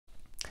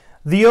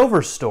The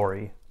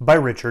Overstory by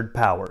Richard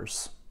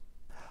Powers.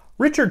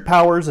 Richard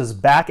Powers is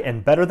back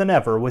and better than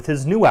ever with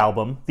his new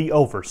album, The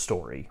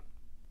Overstory.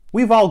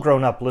 We've all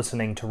grown up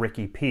listening to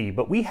Ricky P,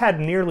 but we had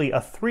nearly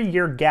a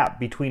 3-year gap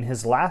between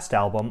his last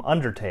album,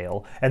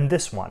 Undertale, and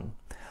this one.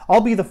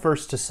 I'll be the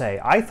first to say,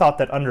 I thought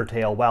that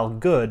Undertale, while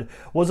good,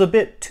 was a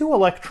bit too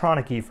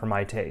electronic-y for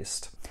my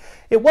taste.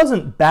 It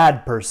wasn't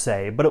bad per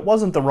se, but it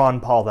wasn't the Ron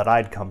Paul that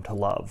I'd come to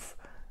love.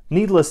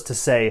 Needless to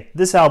say,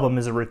 this album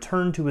is a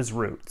return to his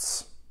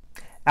roots.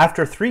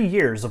 After 3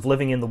 years of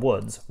living in the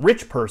woods,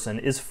 Rich Person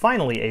is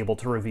finally able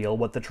to reveal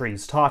what the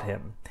trees taught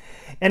him.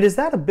 And is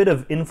that a bit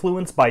of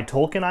influence by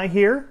Tolkien, I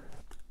hear?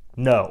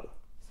 No.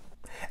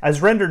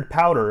 As Rendered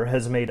Powder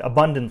has made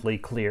abundantly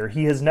clear,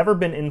 he has never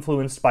been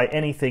influenced by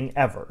anything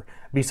ever,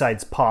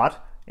 besides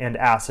pot, and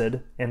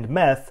acid, and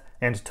meth,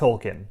 and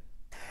Tolkien.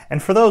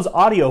 And for those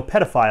audio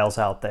pedophiles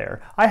out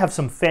there, I have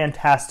some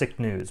fantastic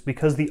news,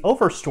 because the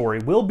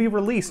Overstory will be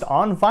released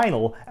on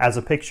vinyl as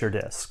a picture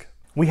disc.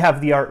 We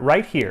have the art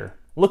right here.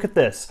 Look at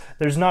this.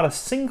 There's not a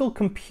single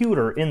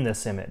computer in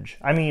this image.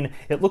 I mean,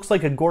 it looks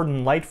like a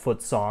Gordon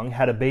Lightfoot song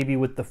had a baby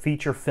with the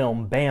feature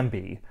film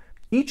Bambi.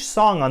 Each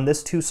song on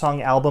this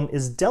 2-song album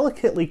is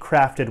delicately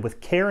crafted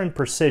with care and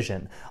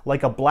precision,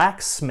 like a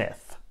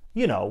blacksmith.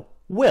 You know,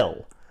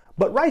 Will.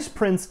 But Rice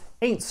Prince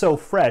ain't so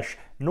fresh,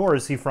 nor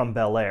is he from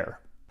Bel Air.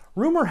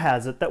 Rumor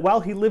has it that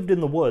while he lived in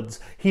the woods,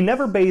 he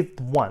never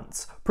bathed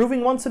once,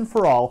 proving once and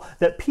for all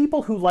that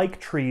people who like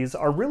trees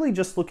are really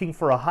just looking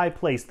for a high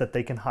place that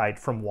they can hide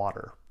from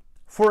water.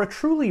 For a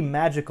truly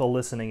magical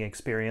listening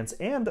experience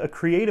and a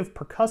creative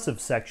percussive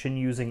section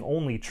using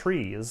only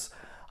trees,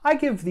 I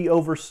give The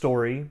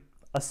Overstory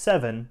a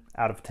 7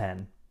 out of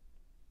 10.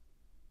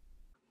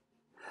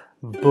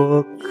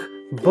 Book,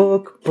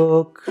 book,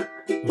 book,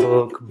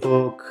 book,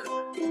 book,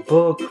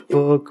 book,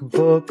 book,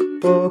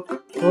 book,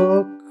 book,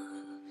 book.